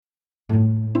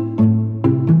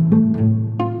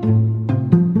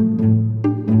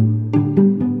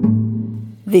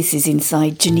This is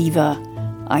Inside Geneva.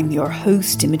 I'm your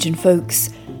host, Imogen Folks,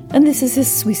 and this is a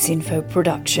Swissinfo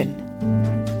production.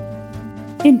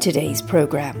 In today's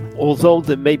programme, although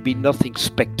there may be nothing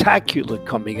spectacular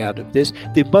coming out of this,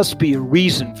 there must be a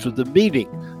reason for the meeting.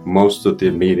 Most of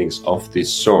the meetings of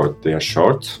this sort, they are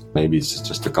short. Maybe it's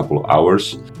just a couple of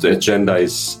hours. The agenda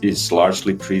is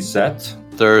largely preset.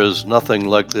 There is nothing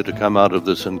likely to come out of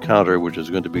this encounter which is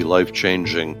going to be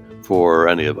life-changing for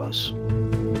any of us.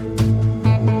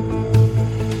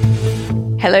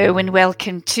 Hello and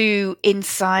welcome to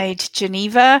Inside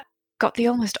Geneva. Got the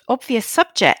almost obvious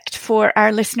subject for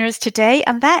our listeners today,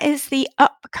 and that is the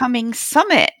upcoming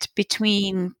summit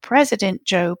between President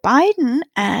Joe Biden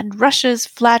and Russia's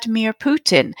Vladimir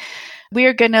Putin.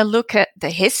 We're going to look at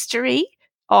the history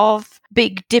of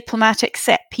big diplomatic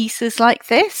set pieces like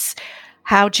this,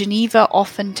 how Geneva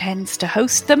often tends to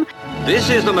host them.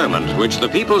 This is the moment which the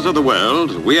peoples of the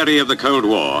world, weary of the Cold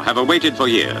War, have awaited for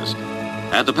years.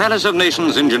 At the Palace of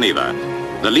Nations in Geneva,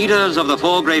 the leaders of the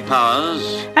four great powers...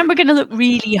 And we're going to look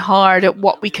really hard at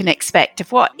what we can expect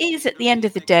of what is, at the end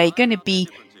of the day, going to be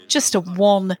just a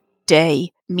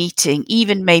one-day meeting,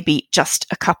 even maybe just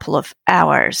a couple of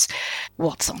hours.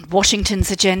 What's on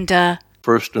Washington's agenda?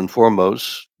 First and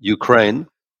foremost, Ukraine,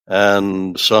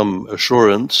 and some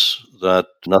assurance that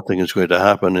nothing is going to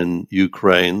happen in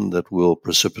Ukraine that will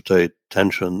precipitate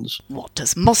tensions. What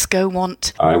does Moscow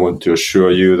want? I want to assure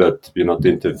you that we're not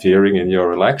interfering in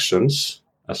your elections,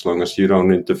 as long as you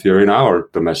don't interfere in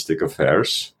our domestic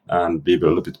affairs and be a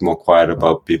little bit more quiet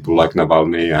about people like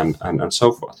Navalny and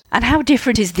so forth. And how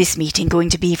different is this meeting going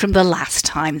to be from the last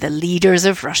time the leaders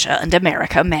of Russia and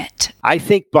America met? I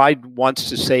think Biden wants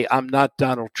to say, I'm not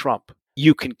Donald Trump.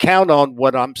 You can count on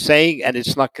what I'm saying, and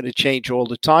it's not going to change all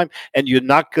the time, and you're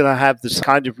not going to have this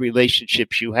kind of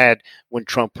relationships you had when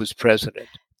Trump was president.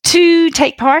 To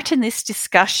take part in this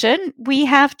discussion, we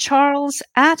have Charles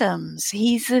Adams.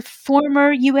 He's a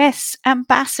former US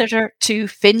ambassador to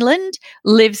Finland,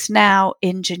 lives now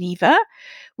in Geneva.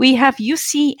 We have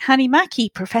Jussi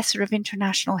Hanimäki, Professor of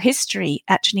International History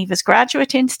at Geneva's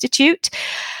Graduate Institute.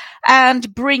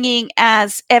 And bringing,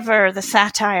 as ever, the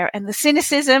satire and the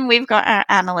cynicism, we've got our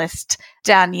analyst,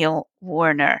 Daniel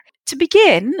Warner. To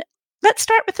begin, let's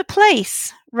start with the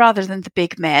place rather than the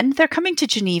big men. They're coming to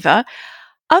Geneva.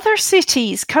 Other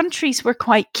cities, countries were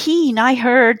quite keen. I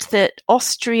heard that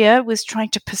Austria was trying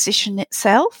to position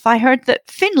itself. I heard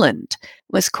that Finland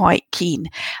was quite keen.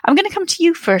 I'm going to come to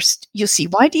you first, Jussi.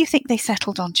 Why do you think they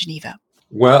settled on Geneva?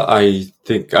 Well,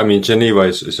 Geneva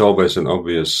is always an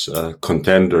obvious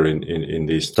contender in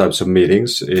these types of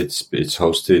meetings. It's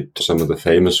hosted some of the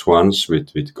famous ones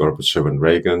with Gorbachev and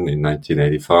Reagan in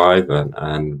 1985,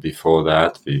 and before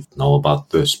that, we know about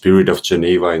the spirit of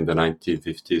Geneva in the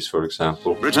 1950s, for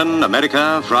example. Britain,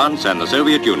 America, France, and the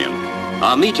Soviet Union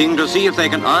are meeting to see if they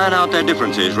can iron out their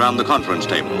differences round the conference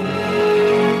table.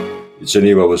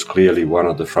 Geneva was clearly one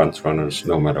of the front runners,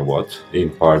 no matter what. In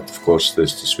part, of course,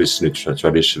 there's the Swiss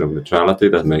tradition of neutrality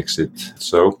that makes it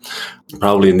so.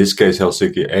 Probably in this case,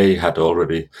 Helsinki had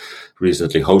already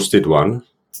recently hosted one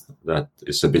that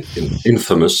is a bit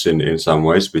infamous in some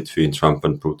ways between Trump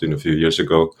and Putin a few years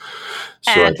ago.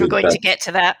 So and we're going to get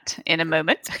to that in a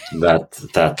moment.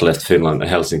 that left Finland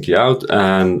and Helsinki out,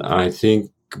 and I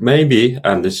think maybe,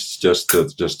 and this is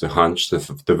just a hunch,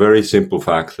 the very simple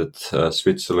fact that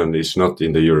Switzerland is not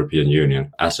in the European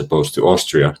Union, as opposed to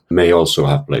Austria, may also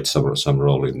have played some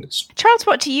role in this. Charles,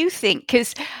 what do you think?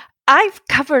 Because I've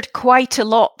covered quite a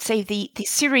lot, say, the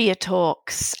Syria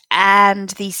talks and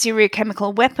the Syria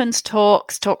chemical weapons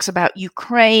talks about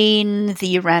Ukraine,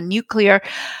 the Iran nuclear.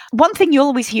 One thing you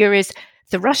always hear is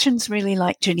the Russians really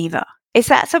like Geneva. Is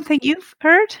that something you've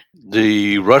heard?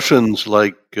 The Russians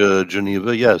like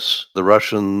Geneva, yes. The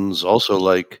Russians also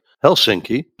like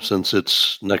Helsinki, since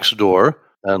it's next door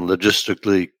and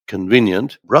logistically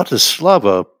convenient.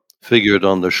 Bratislava figured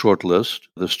on the short list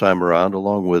this time around,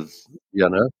 along with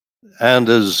Vienna. And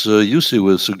as Jussi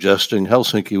was suggesting,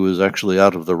 Helsinki was actually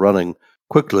out of the running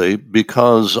quickly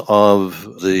because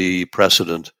of the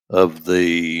precedent of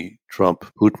the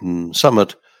Trump-Putin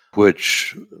summit,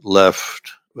 which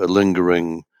left a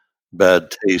lingering bad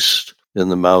taste in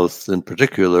the mouth, in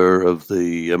particular, of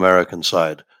the American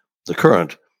side, the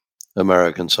current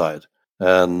American side.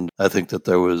 And I think that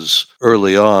there was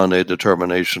early on a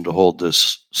determination to hold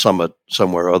this summit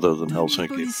somewhere other than Helsinki.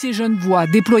 Policiers genevois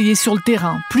déployés sur le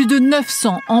terrain, plus de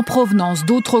 900 en provenance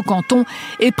d'autres cantons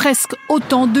et presque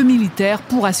autant de militaires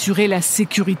pour assurer la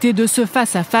sécurité de ce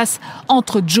face-à-face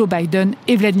entre Joe Biden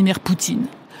et Vladimir Poutine.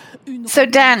 So,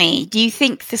 Danny, do you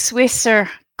think the Swiss are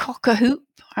cock-a-hoop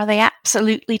Are they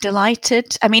absolutely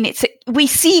delighted? I mean, we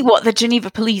see what the Geneva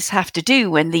police have to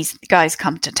do when these guys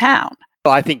come to town.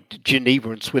 Well, I think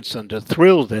Geneva and Switzerland are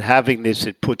thrilled at having this.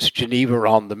 It puts Geneva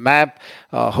on the map,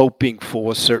 hoping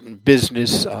for certain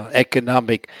business,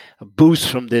 economic boost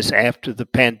from this after the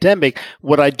pandemic.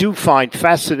 What I do find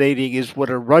fascinating is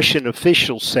what a Russian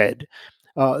official said,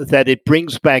 that it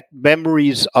brings back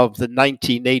memories of the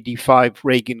 1985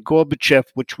 Reagan-Gorbachev,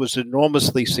 which was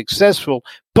enormously successful,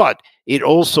 but it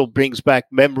also brings back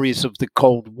memories of the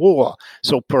Cold War.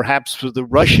 So perhaps for the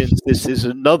Russians, this is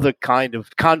another kind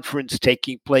of conference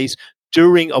taking place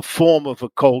during a form of a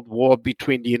Cold War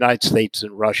between the United States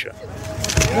and Russia.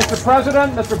 Mr.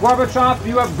 President, Mr. Gorbachev,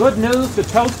 you have good news to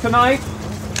toast tonight.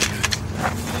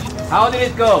 How did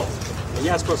it go?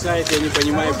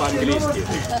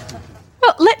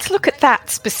 Well, let's look at that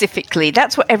specifically.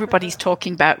 That's what everybody's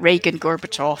talking about,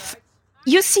 Reagan-Gorbachev.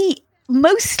 You see,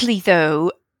 mostly,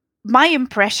 though, my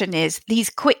impression is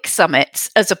these quick summits,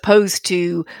 as opposed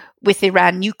to with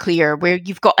Iran nuclear, where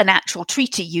you've got an actual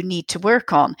treaty you need to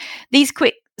work on, these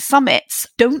quick summits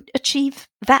don't achieve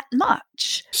that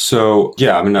much. So,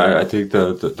 yeah, I mean, I think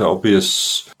the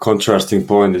obvious contrasting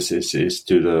point is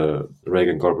to the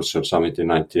Reagan-Gorbachev summit in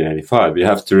 1985. You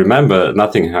have to remember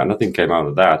nothing came out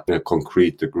of that in a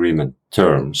concrete agreement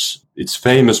terms. It's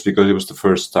famous because it was the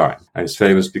first time, and it's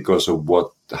famous because of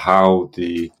how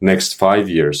the next 5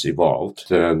 years evolved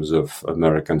in terms of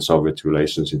American-Soviet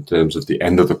relations, in terms of the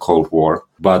end of the Cold War.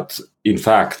 But in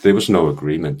fact, there was no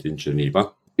agreement in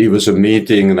Geneva. It was a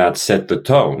meeting that set the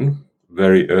tone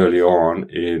very early on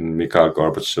in Mikhail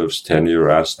Gorbachev's tenure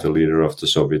as the leader of the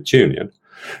Soviet Union.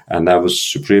 And that was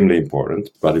supremely important,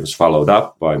 but it was followed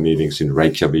up by meetings in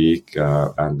Reykjavik,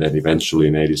 and then eventually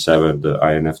in 1987, the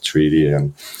INF Treaty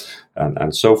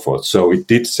and so forth. So it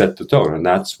did set the tone, and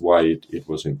that's why it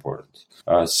was important.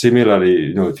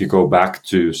 Similarly, if you go back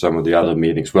to some of the other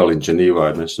meetings, well, in Geneva,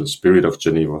 I mentioned Spirit of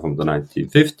Geneva from the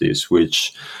 1950s,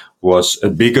 which was a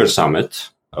bigger summit.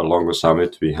 A longer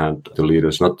summit, we had the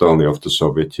leaders not only of the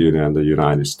Soviet Union and the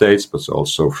United States, but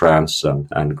also France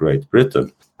and Great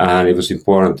Britain. And it was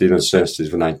important in a sense,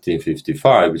 this was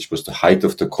 1955, which was the height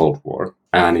of the Cold War.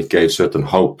 And it gave certain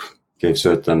hope, gave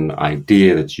certain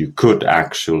idea that you could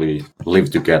actually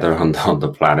live together on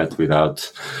the planet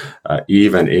without,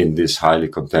 even in this highly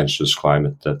contentious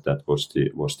climate that was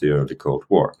the early Cold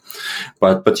War.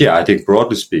 But yeah, I think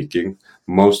broadly speaking,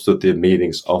 most of the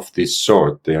meetings of this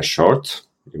sort, they are short.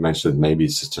 You mentioned maybe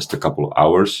it's just a couple of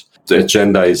hours. The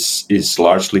agenda is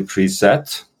largely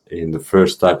preset. In the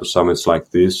first type of summits like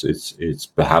this, it's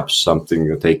perhaps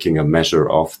something taking a measure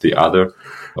of the other.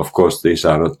 Of course, these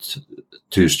are not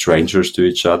two strangers to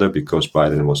each other because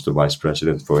Biden was the vice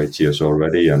president for 8 years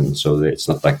already. And so it's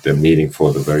not like they're meeting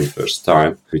for the very first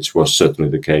time, which was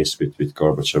certainly the case with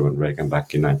Gorbachev and Reagan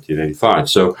back in 1985.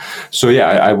 So yeah,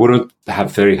 I wouldn't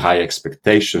have very high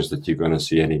expectations that you're going to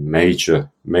see any major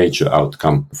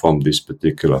outcome from this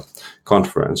particular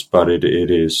conference. But it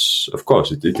is, of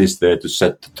course, it is there to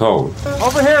set the tone.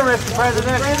 Over here, Mr.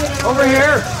 President. Over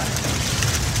here.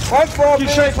 One for you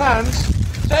shake hands.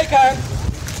 Shake hands.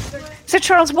 So,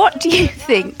 Charles, what do you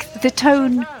think the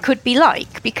tone could be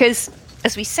like? Because,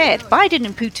 as we said, Biden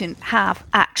and Putin have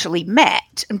actually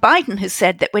met. And Biden has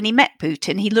said that when he met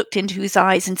Putin, he looked into his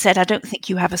eyes and said, "I don't think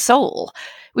you have a soul,"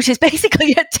 which is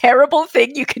basically a terrible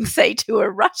thing you can say to a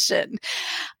Russian.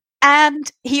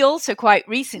 And he also quite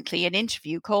recently, in an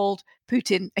interview, called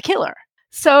Putin a killer.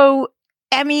 So,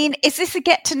 I mean, is this a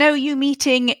get-to-know-you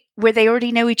meeting where they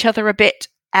already know each other a bit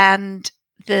and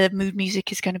the mood music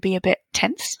is going to be a bit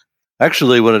tense?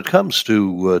 Actually, when it comes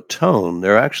to tone,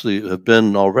 there actually have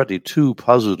been already two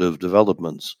positive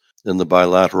developments in the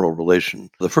bilateral relation.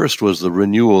 The first was the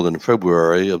renewal in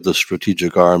February of the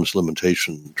Strategic Arms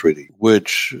Limitation Treaty,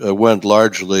 which went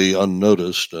largely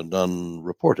unnoticed and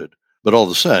unreported, but all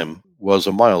the same was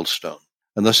a milestone.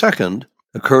 And the second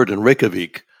occurred in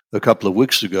Reykjavik a couple of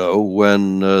weeks ago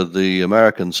when the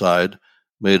American side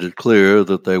made it clear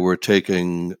that they were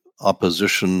taking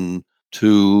opposition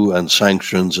to and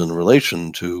sanctions in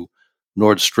relation to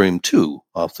Nord Stream 2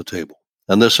 off the table.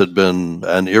 And this had been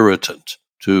an irritant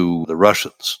to the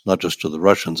Russians, not just to the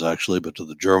Russians actually, but to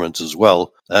the Germans as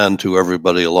well, and to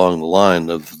everybody along the line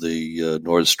of the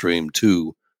Nord Stream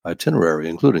 2 itinerary,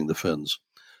 including the Finns.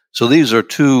 So these are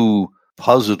two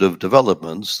positive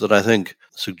developments that I think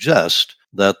suggest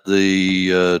that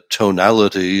the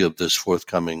tonality of this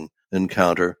forthcoming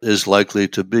encounter is likely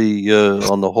to be,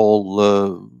 on the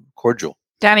whole, cordial.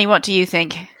 Danny, what do you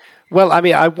think? Well, I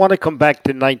mean, I want to come back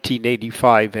to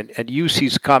 1985 and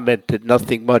Yussi's comment that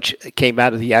nothing much came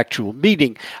out of the actual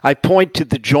meeting. I point to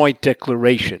the joint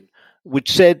declaration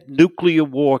which said nuclear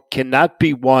war cannot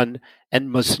be won and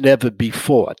must never be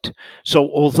fought. So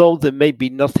although there may be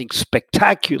nothing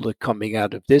spectacular coming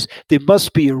out of this, there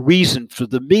must be a reason for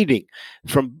the meeting.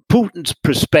 From Putin's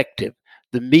perspective,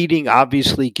 the meeting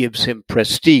obviously gives him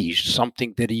prestige,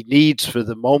 something that he needs for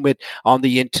the moment on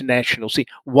the international scene.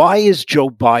 Why is Joe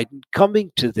Biden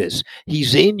coming to this?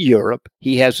 He's in Europe.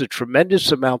 He has a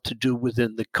tremendous amount to do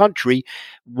within the country.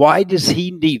 Why does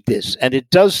he need this? And it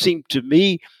does seem to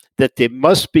me that there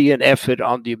must be an effort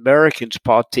on the Americans'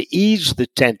 part to ease the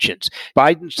tensions.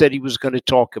 Biden said he was going to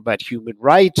talk about human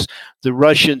rights. The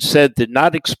Russians said did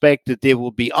not expect that there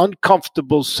will be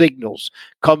uncomfortable signals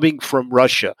coming from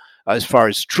Russia as far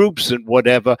as troops and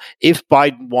whatever. If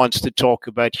Biden wants to talk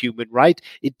about human rights,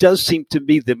 it does seem to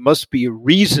me there must be a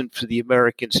reason for the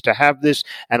Americans to have this,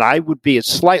 and I would be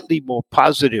slightly more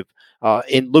positive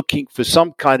in looking for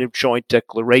some kind of joint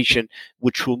declaration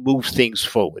which will move things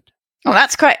forward. Well,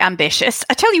 that's quite ambitious.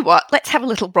 I tell you what, let's have a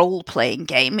little role-playing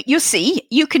game. You see,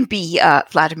 you can be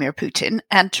Vladimir Putin,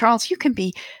 and Charles, you can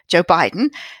be Joe Biden.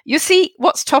 You see,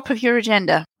 what's top of your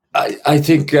agenda? I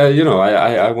think,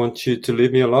 I want you to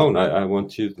leave me alone. I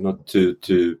want you not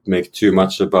to make too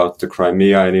much about the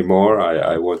Crimea anymore.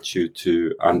 I want you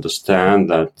to understand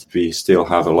that we still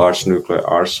have a large nuclear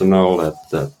arsenal,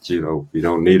 that we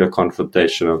don't need a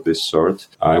confrontation of this sort.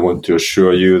 I want to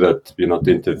assure you that we're not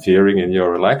interfering in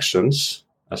your elections,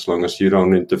 as long as you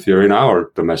don't interfere in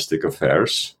our domestic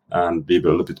affairs, and be a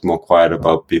little bit more quiet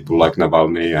about people like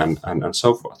Navalny and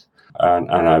so forth.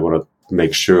 And I want to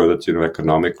make sure that,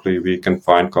 economically we can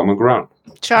find common ground.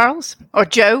 Charles, or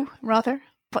Joe, rather,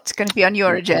 what's going to be on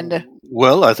your agenda?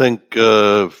 Well, I think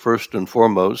first and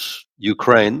foremost,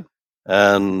 Ukraine,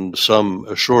 and some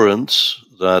assurance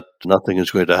that nothing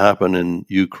is going to happen in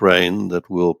Ukraine that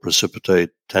will precipitate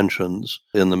tensions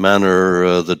in the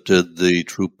manner that did the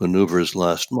troop maneuvers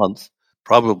last month.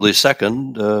 Probably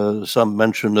second, some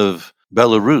mention of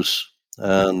Belarus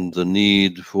and the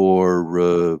need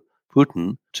for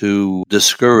Putin to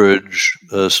discourage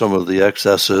some of the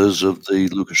excesses of the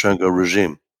Lukashenko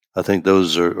regime. I think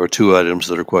those are two items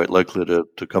that are quite likely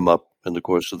to come up in the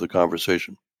course of the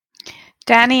conversation.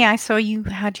 Danny, I saw you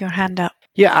had your hand up.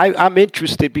 Yeah, I'm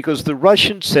interested because the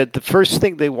Russians said the first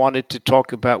thing they wanted to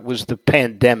talk about was the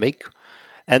pandemic,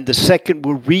 and the second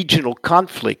were regional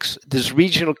conflicts. This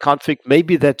regional conflict,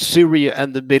 maybe that's Syria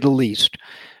and the Middle East.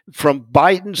 From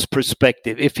Biden's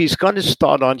perspective, if he's going to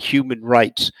start on human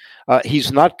rights,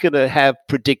 he's not going to have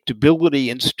predictability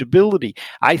and stability.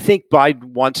 I think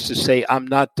Biden wants to say, I'm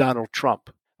not Donald Trump.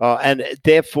 And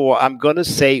therefore, I'm going to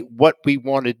say what we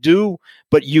want to do,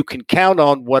 but you can count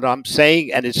on what I'm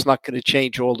saying, and it's not going to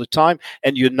change all the time.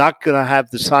 And you're not going to have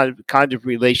the kind of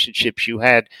relationships you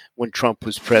had when Trump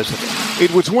was president.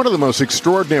 It was one of the most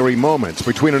extraordinary moments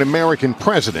between an American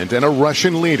president and a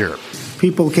Russian leader.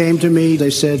 People came to me.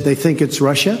 They said they think it's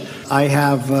Russia. I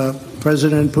have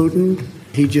President Putin.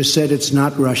 He just said it's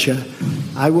not Russia.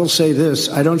 I will say this.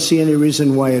 I don't see any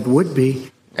reason why it would be.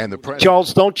 And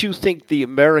Charles, don't you think the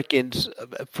Americans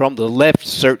from the left,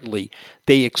 certainly,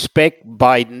 they expect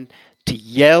Biden to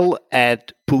yell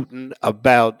at Putin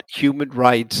about human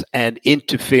rights and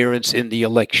interference in the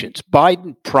elections?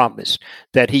 Biden promised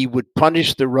that he would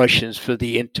punish the Russians for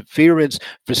the interference,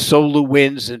 for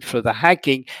SolarWinds, and for the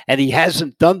hacking, and he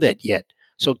hasn't done that yet.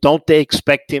 So don't they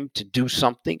expect him to do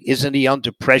something? Isn't he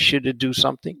under pressure to do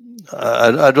something?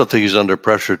 I don't think he's under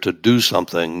pressure to do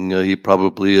something. He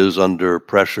probably is under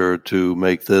pressure to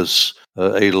make this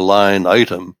a line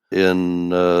item in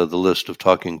the list of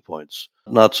talking points.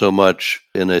 Not so much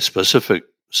in a specific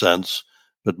sense,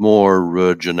 but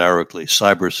more generically,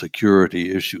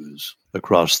 cybersecurity issues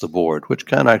across the board, which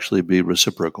can actually be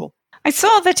reciprocal. I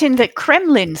saw that in the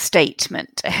Kremlin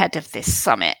statement ahead of this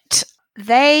summit,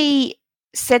 they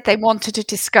said they wanted to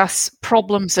discuss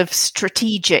problems of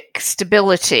strategic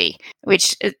stability,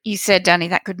 which you said, Danny,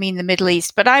 that could mean the Middle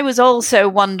East. But I was also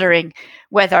wondering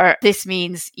whether this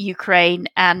means Ukraine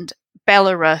and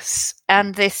Belarus,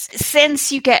 and this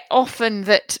sense you get often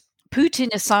that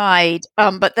Putin aside,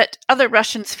 but that other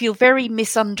Russians feel very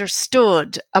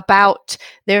misunderstood about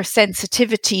their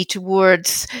sensitivity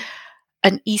towards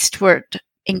an eastward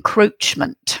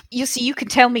encroachment. You see, you can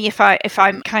tell me if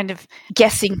I'm kind of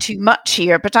guessing too much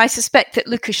here, but I suspect that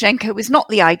Lukashenko is not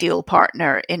the ideal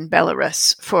partner in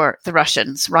Belarus for the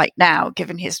Russians right now,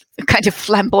 given his kind of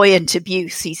flamboyant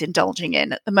abuse he's indulging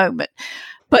in at the moment.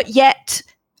 But yet,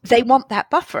 they want that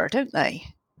buffer, don't they?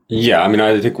 Yeah, I mean,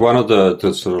 I think one of the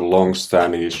sort of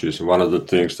long-standing issues, and one of the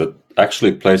things that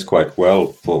actually plays quite well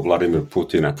for Vladimir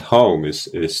Putin at home is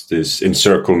this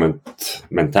encirclement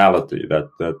mentality that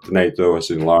NATO has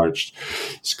enlarged,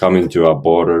 is coming to our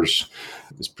borders,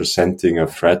 is presenting a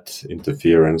threat,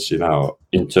 interference in our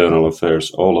internal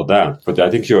affairs, all of that. But I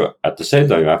think you're at the same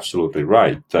time absolutely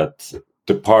right that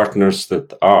the partners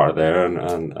that are there,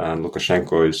 and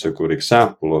Lukashenko is a good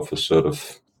example of a sort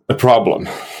of a problem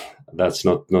that's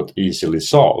not easily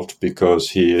solved, because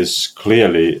he is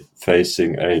clearly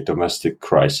facing a domestic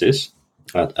crisis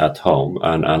at home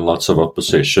and lots of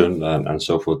opposition and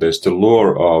so forth. There's the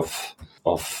lure of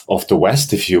the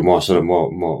West, if you more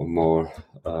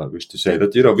wish to say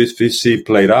that, we see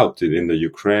played out in the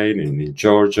Ukraine, in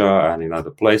Georgia, and in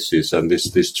other places, and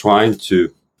this trying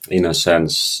to, in a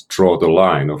sense, draw the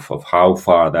line of how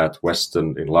far that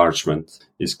Western enlargement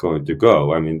is going to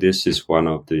go. I mean, this is one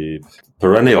of the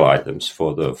perennial items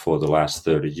for the last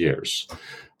 30 years.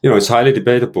 It's highly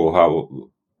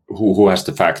debatable who has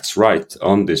the facts right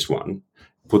on this one.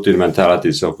 Putin mentality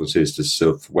is obviously this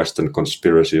sort of Western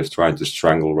conspiracy of trying to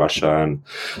strangle Russia and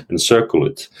encircle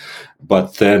it.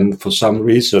 But then, for some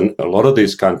reason, a lot of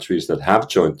these countries that have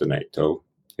joined the NATO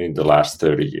in the last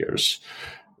 30 years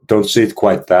don't see it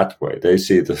quite that way. They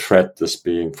see the threat as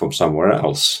being from somewhere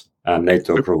else, and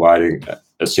NATO providing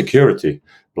a security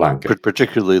blanket.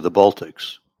 Particularly the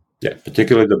Baltics. Yeah,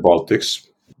 particularly the Baltics.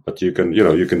 But you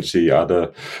can see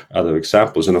other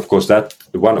examples, and of course that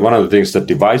one of the things that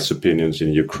divides opinions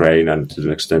in Ukraine and to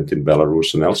an extent in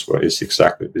Belarus and elsewhere is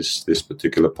exactly this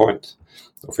particular point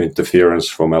of interference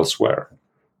from elsewhere,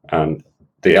 and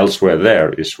the elsewhere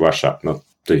there is Russia, not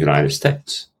the United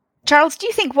States. Charles, do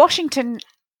you think Washington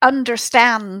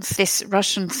understands this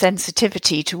Russian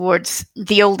sensitivity towards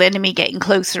the old enemy getting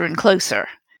closer and closer?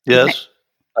 Yes,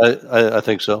 I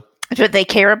think so. Do they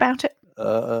care about it?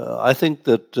 I think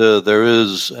that there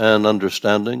is an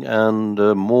understanding and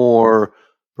more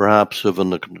perhaps of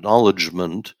an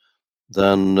acknowledgement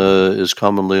than is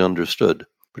commonly understood,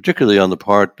 particularly on the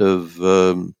part of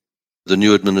the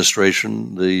new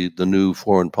administration, the new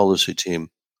foreign policy team.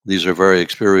 These are very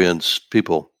experienced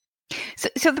people.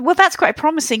 So that's quite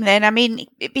promising then. I mean,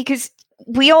 because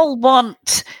we all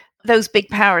want those big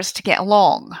powers to get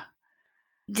along,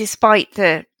 despite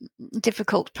the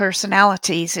difficult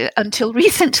personalities until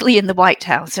recently in the White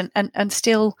House and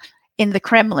still in the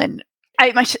Kremlin.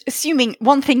 I'm assuming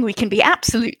one thing we can be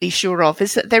absolutely sure of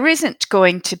is that there isn't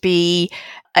going to be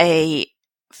a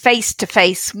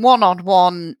face-to-face,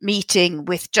 one-on-one meeting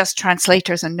with just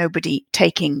translators and nobody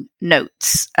taking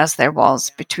notes, as there was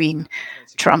between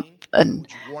Trump and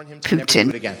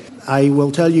Putin. I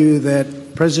will tell you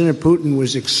that President Putin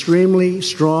was extremely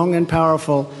strong and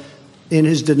powerful in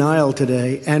his denial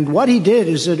today. And what he did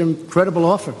is an incredible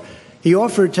offer. He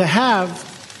offered to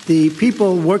have the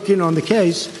people working on the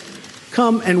case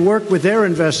come and work with their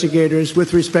investigators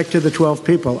with respect to the 12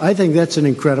 people. I think that's an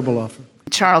incredible offer.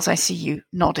 Charles, I see you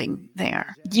nodding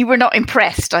there. You were not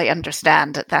impressed, I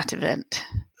understand, at that event.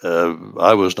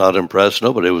 I was not impressed.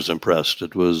 Nobody was impressed.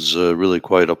 It was really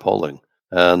quite appalling.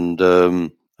 And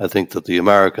I think that the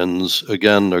Americans,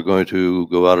 again, are going to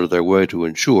go out of their way to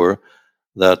ensure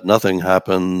that nothing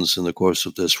happens in the course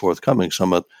of this forthcoming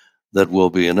summit that will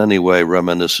be in any way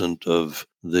reminiscent of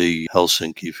the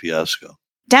Helsinki fiasco.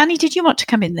 Danny, did you want to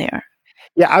come in there?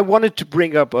 Yeah, I wanted to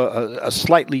bring up a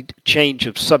slightly change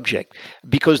of subject,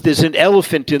 because there's an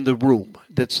elephant in the room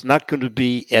that's not going to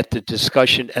be at the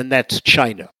discussion, and that's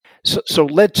China. So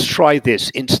let's try this.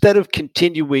 Instead of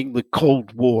continuing the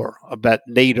Cold War about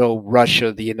NATO,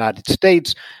 Russia, the United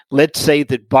States, let's say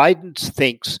that Biden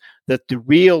thinks that the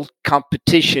real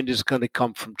competition is going to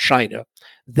come from China.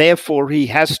 Therefore, he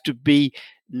has to be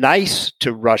nice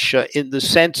to Russia in the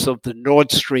sense of the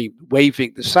Nord Stream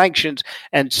waiving the sanctions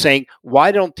and saying,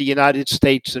 why don't the United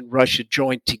States and Russia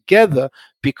join together?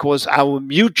 Because our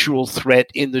mutual threat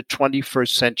in the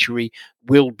 21st century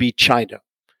will be China.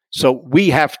 So we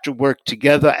have to work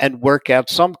together and work out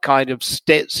some kind of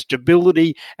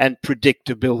stability and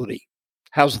predictability.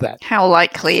 How's that? How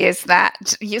likely is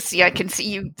that? You see, I can see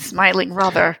you smiling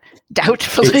rather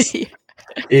doubtfully.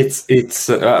 It's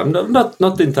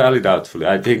not entirely doubtfully.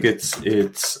 I think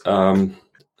it's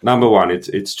number one,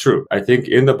 it's true. I think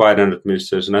in the Biden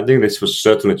administration, I think this was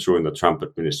certainly true in the Trump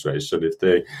administration. If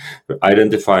they were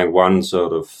identifying one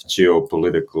sort of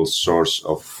geopolitical source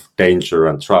of danger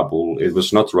and trouble, it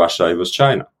was not Russia, it was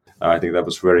China. I think that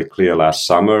was very clear last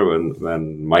summer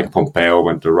when Mike Pompeo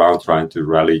went around trying to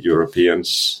rally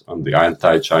Europeans on the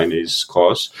anti-Chinese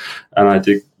cause. And I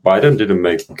think Biden didn't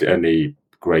make any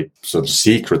great sort of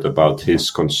secret about his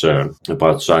concern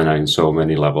about China in so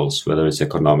many levels, whether it's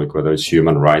economic, whether it's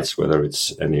human rights, whether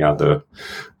it's any other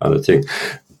thing.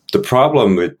 The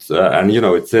problem with,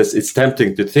 it's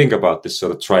tempting to think about this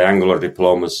sort of triangular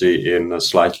diplomacy in a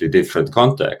slightly different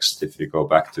context. If you go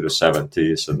back to the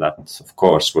 70s, and that, of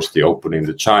course, was the opening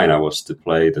to China, was to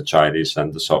play the Chinese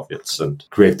and the Soviets and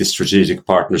create this strategic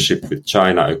partnership with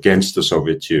China against the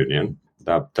Soviet Union.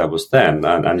 That was then.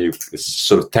 And it's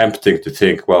sort of tempting to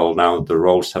think, well, now the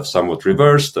roles have somewhat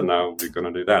reversed and now we're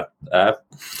going to do that.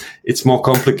 It's more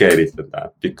complicated than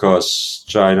that, because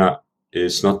China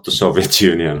is not the Soviet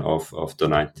Union of the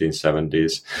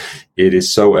 1970s. It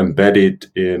is so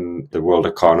embedded in the world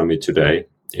economy today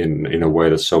in a way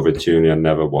the Soviet Union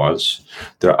never was.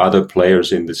 There are other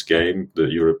players in this game, the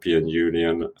European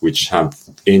Union, which have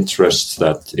interests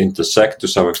that intersect to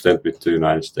some extent with the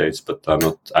United States, but are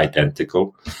not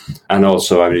identical. And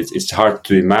also, it's hard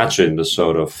to imagine the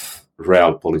sort of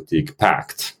Realpolitik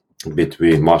pact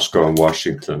between Moscow and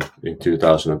Washington in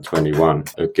 2021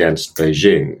 against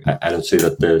Beijing. I don't see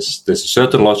that there's a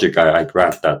certain logic. I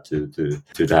grant that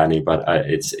to Danny, but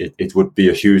it would be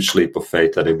a huge leap of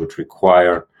faith that it would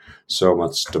require so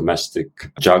much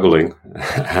domestic juggling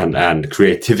and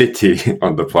creativity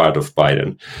on the part of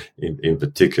Biden in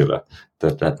particular,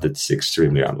 that it's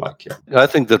extremely unlikely. I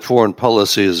think that foreign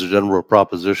policy as a general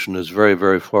proposition is very,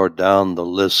 very far down the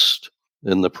list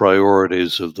in the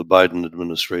priorities of the Biden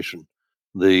administration.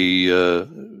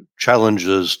 The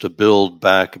challenges to build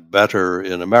back better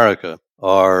in America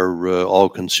are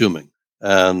all-consuming.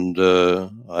 And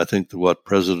I think that what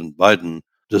President Biden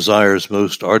desires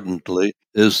most ardently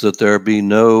is that there be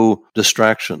no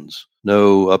distractions,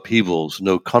 no upheavals,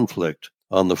 no conflict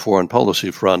on the foreign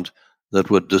policy front that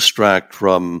would distract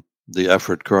from the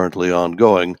effort currently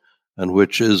ongoing, and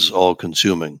which is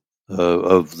all-consuming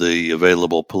of the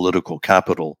available political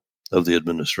capital of the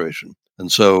administration.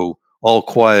 And so all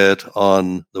quiet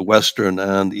on the Western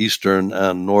and Eastern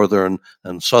and Northern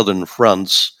and Southern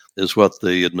fronts is what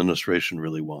the administration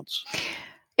really wants.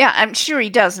 Yeah, I'm sure he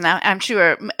does. And I'm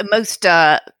sure most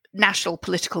national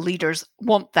political leaders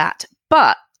want that.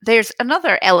 But there's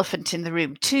another elephant in the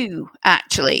room too,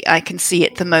 actually. I can see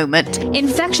at the moment.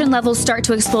 Infection levels start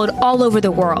to explode all over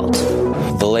the world.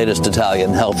 The latest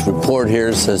Italian health report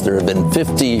here says there have been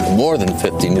more than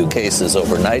 50 new cases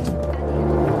overnight.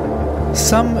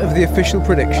 Some of the official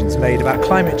predictions made about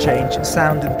climate change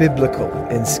sound biblical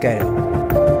in scale.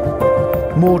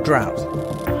 More drought,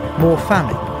 more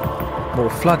famine, more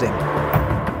flooding.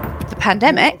 The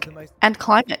pandemic and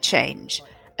climate change.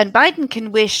 And Biden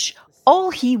can wish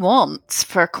all he wants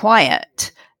for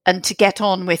quiet and to get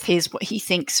on with what he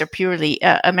thinks are purely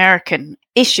American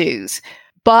issues.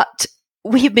 But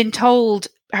we have been told,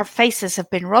 our faces have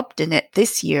been rubbed in it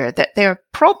this year, that there are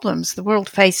problems the world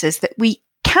faces that we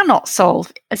cannot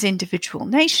solve as individual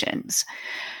nations.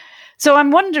 So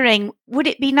I'm wondering, would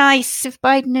it be nice if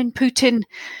Biden and Putin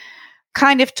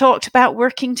kind of talked about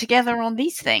working together on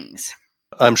these things?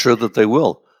 I'm sure that they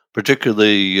will,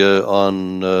 particularly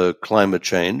on climate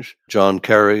change. John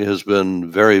Kerry has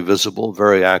been very visible,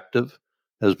 very active,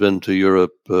 has been to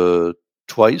Europe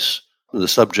twice. The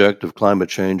subject of climate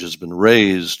change has been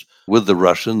raised with the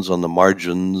Russians on the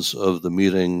margins of the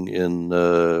meeting in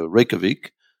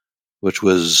Reykjavik, which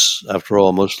was, after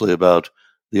all, mostly about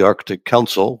the Arctic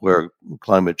Council, where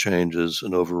climate change is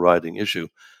an overriding issue.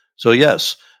 So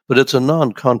yes, but it's a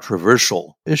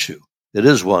non-controversial issue. It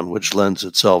is one which lends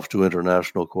itself to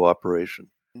international cooperation.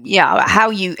 Yeah, how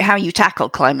you tackle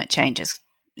climate change is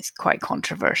quite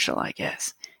controversial, I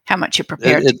guess. How much you're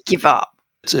prepared to give up.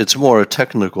 It's more a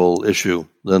technical issue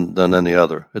than any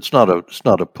other. It's not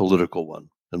a political one,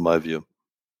 in my view.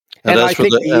 And I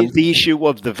think the issue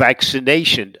of the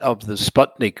vaccination of the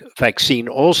Sputnik vaccine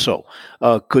also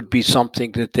could be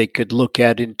something that they could look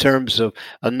at in terms of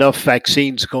enough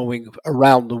vaccines going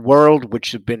around the world,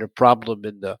 which have been a problem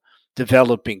in the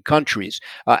developing countries.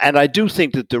 And I do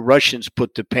think that the Russians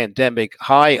put the pandemic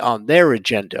high on their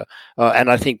agenda.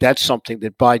 And I think that's something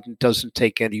that Biden doesn't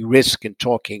take any risk in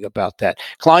talking about that.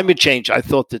 Climate change, I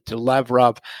thought that the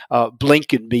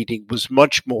Lavrov-Blinken meeting was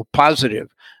much more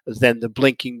positive than the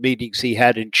Blinken meetings he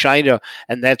had in China.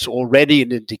 And that's already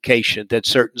an indication that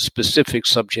certain specific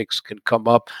subjects can come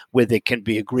up where there can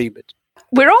be agreement.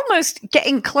 We're almost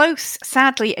getting close,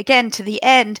 sadly, again to the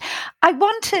end. I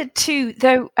wanted to,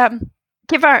 though,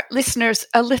 give our listeners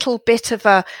a little bit of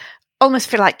a, almost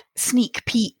feel like sneak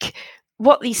peek,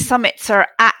 what these summits are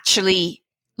actually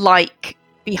like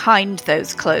behind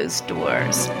those closed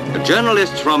doors.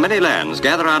 Journalists from many lands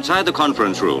gather outside the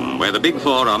conference room where the Big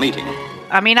Four are meeting.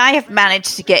 I mean, I have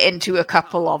managed to get into a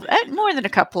couple of, more than a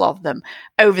couple of them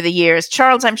over the years.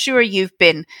 Charles, I'm sure you've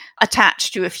been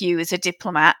attached to a few as a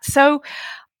diplomat. So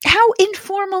How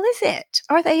informal is it?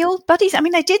 Are they old buddies? I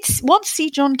mean, I did once see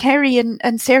John Kerry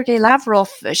and Sergei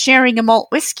Lavrov sharing a malt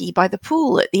whiskey by the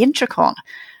pool at the Intracon,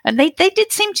 and they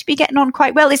did seem to be getting on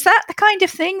quite well. Is that the kind of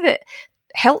thing that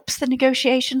helps the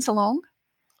negotiations along?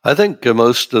 I think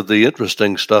most of the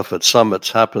interesting stuff at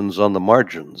summits happens on the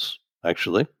margins,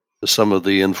 actually. Some of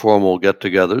the informal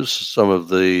get-togethers, some of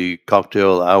the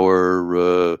cocktail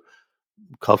hour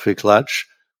coffee klatsch.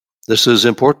 This is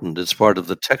important. It's part of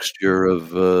the texture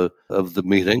of the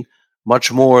meeting,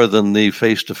 much more than the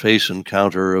face-to-face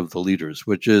encounter of the leaders,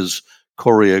 which is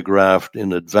choreographed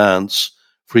in advance.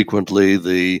 Frequently,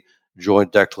 the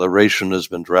joint declaration has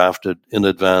been drafted in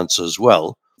advance as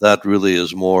well. That really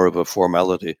is more of a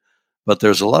formality. But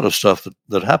there's a lot of stuff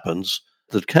that happens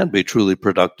that can be truly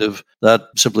productive that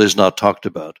simply is not talked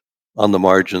about on the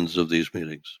margins of these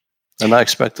meetings. And I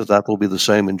expect that will be the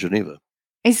same in Geneva.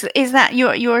 Is that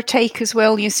your take as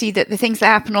well? You see that the things that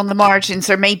happen on the margins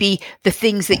are maybe the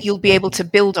things that you'll be able to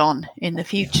build on in the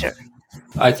future?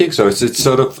 I think so. It's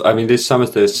sort of, I mean, these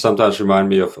summits sometimes remind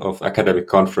me of academic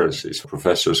conferences.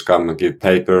 Professors come and give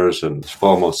papers and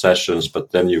formal sessions,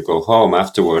 but then you go home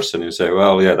afterwards and you say,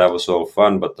 well, yeah, that was all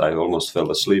fun, but I almost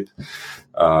fell asleep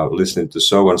listening to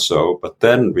so-and-so. But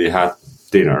then we had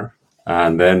dinner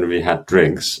and then we had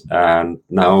drinks. And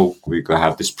now we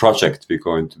have this project we're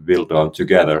going to build on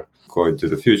together going to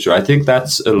the future. I think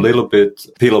that's a little bit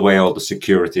peel away all the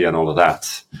security and all of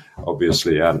that,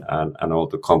 obviously, and all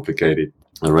the complicated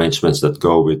arrangements that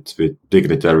go with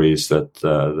dignitaries that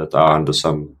are under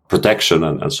some protection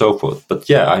and so forth. But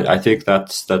yeah, I think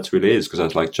that really is,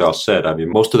 because like Charles said, I mean,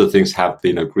 most of the things have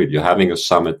been agreed. You're having a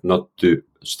summit not to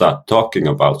start talking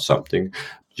about something.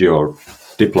 Your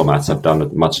diplomats have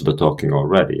done much of the talking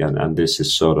already, and this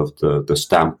is sort of the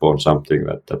stamp on something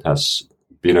that has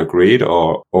been agreed,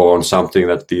 or on something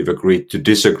that we've agreed to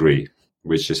disagree,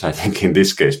 which is, I think, in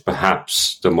this case,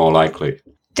 perhaps the more likely.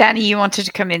 Danny, you wanted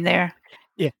to come in there.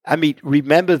 Yeah, I mean,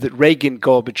 remember that Reagan and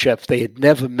Gorbachev, they had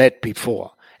never met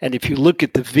before. And if you look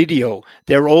at the video,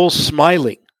 they're all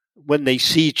smiling when they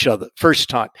see each other first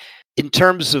time. In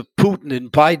terms of Putin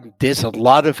and Biden, there's a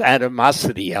lot of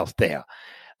animosity out there.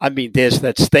 I mean, there's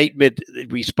that statement in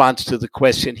response to the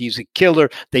question, he's a killer.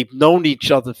 They've known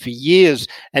each other for years,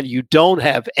 and you don't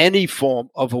have any form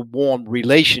of a warm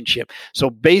relationship. So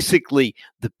basically,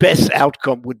 the best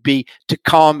outcome would be to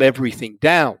calm everything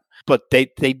down. But they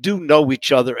do know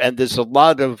each other, and there's a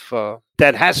lot of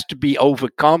that has to be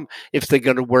overcome if they're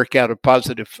going to work out a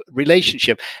positive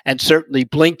relationship. And certainly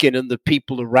Blinken and the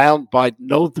people around Biden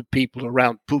know the people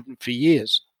around Putin for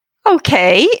years.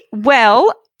 Okay,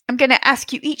 well, I'm going to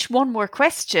ask you each one more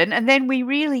question, and then we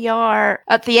really are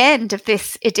at the end of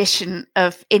this edition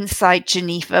of Inside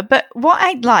Geneva. But what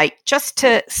I'd like, just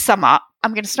to sum up,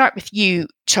 I'm going to start with you,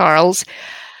 Charles.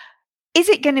 Is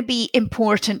it going to be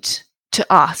important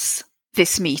to us,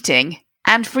 this meeting?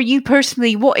 And for you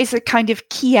personally, what is a kind of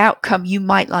key outcome you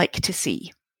might like to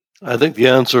see? I think the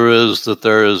answer is that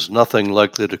there is nothing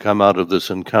likely to come out of this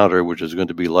encounter which is going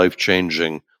to be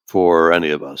life-changing for any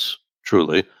of us,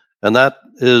 truly. And that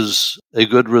is a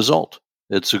good result.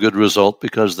 It's a good result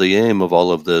because the aim of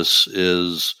all of this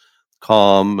is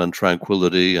calm and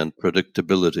tranquility and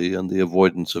predictability and the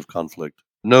avoidance of conflict.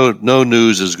 No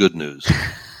news is good news.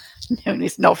 No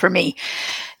news, not for me.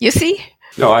 You see?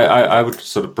 No, I would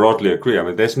sort of broadly agree. I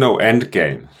mean, there's no end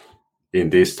game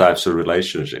in these types of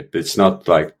relationship. It's not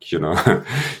like,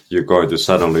 you're going to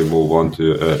suddenly move on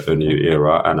to a new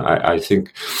era. And I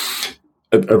think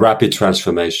a rapid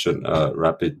transformation,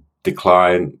 rapid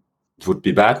decline would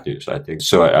be bad news, I think.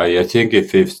 So I think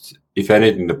if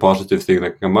anything, the positive thing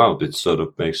that can come out, it sort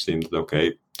of makes things,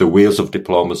 okay, the wheels of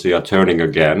diplomacy are turning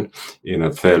again in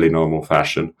a fairly normal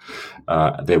fashion.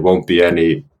 There won't be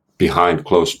any behind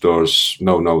closed doors,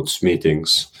 no notes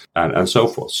meetings, and so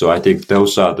forth. So I think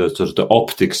those are the sort of the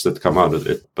optics that come out of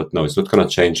it. But no, it's not going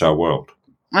to change our world.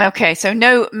 Okay, so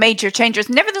no major changes.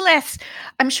 Nevertheless,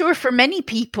 I'm sure for many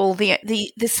people,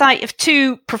 the sight of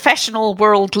two professional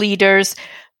world leaders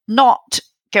not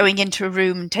going into a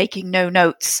room and taking no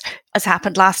notes, as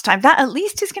happened last time, that at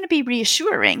least is going to be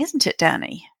reassuring, isn't it,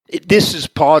 Danny? This is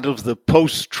part of the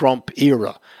post-Trump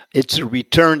era. It's a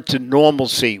return to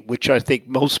normalcy, which I think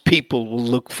most people will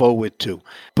look forward to.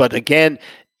 But again,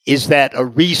 is that a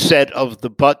reset of the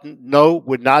button? No,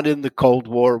 we're not in the Cold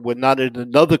War. We're not in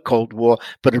another Cold War,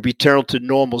 but a return to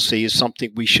normalcy is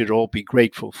something we should all be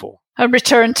grateful for. A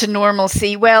return to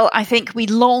normalcy. Well, I think we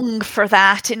long for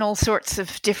that in all sorts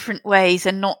of different ways,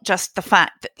 and not just the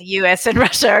fact that the US and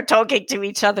Russia are talking to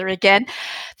each other again.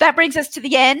 That brings us to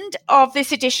the end of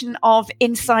this edition of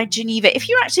Inside Geneva. If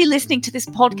you're actually listening to this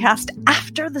podcast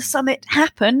after the summit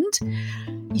happened,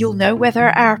 you'll know whether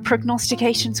our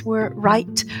prognostications were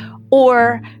right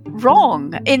or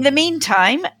wrong. In the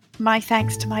meantime, my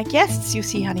thanks to my guests,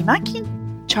 Jussi Hanimäki,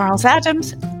 Charles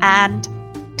Adams, and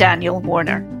Daniel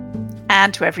Warner,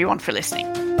 and to everyone for listening.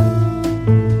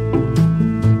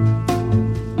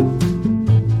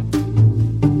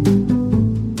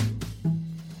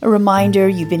 A reminder,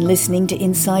 you've been listening to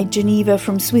Inside Geneva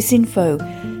from Swiss Info.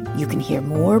 You can hear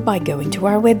more by going to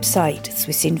our website,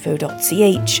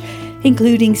 swissinfo.ch,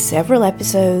 including several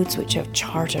episodes which have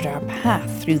charted our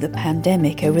path through the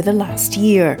pandemic over the last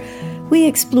year. We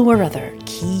explore other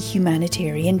key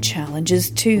humanitarian challenges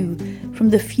too, from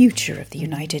the future of the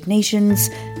United Nations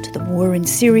to the war in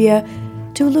Syria,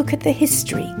 to a look at the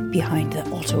history behind the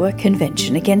Ottawa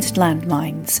Convention Against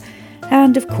Landmines.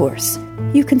 And of course,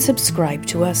 you can subscribe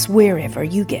to us wherever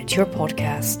you get your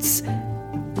podcasts.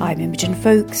 I'm Imogen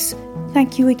Foulkes.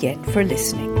 Thank you again for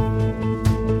listening.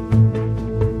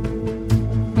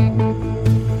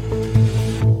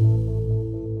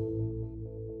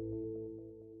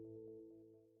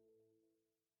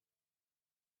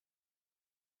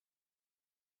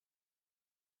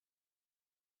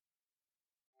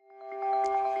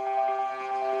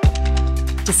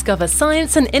 Discover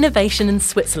science and innovation in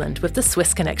Switzerland with the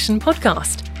Swiss Connection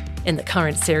podcast. In the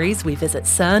current series, we visit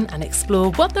CERN and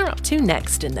explore what they're up to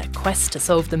next in their quest to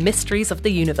solve the mysteries of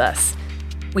the universe.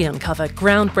 We uncover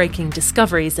groundbreaking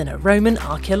discoveries in a Roman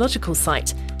archaeological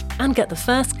site and get the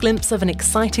first glimpse of an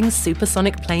exciting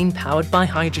supersonic plane powered by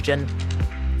hydrogen.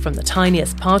 From the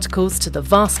tiniest particles to the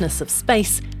vastness of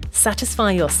space,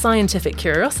 satisfy your scientific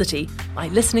curiosity by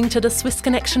listening to the Swiss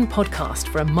Connection podcast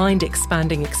for a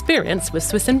mind-expanding experience with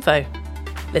Swiss Info.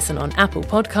 Listen on Apple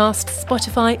Podcasts,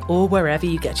 Spotify, or wherever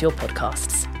you get your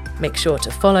podcasts. Make sure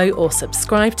to follow or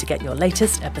subscribe to get your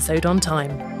latest episode on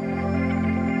time.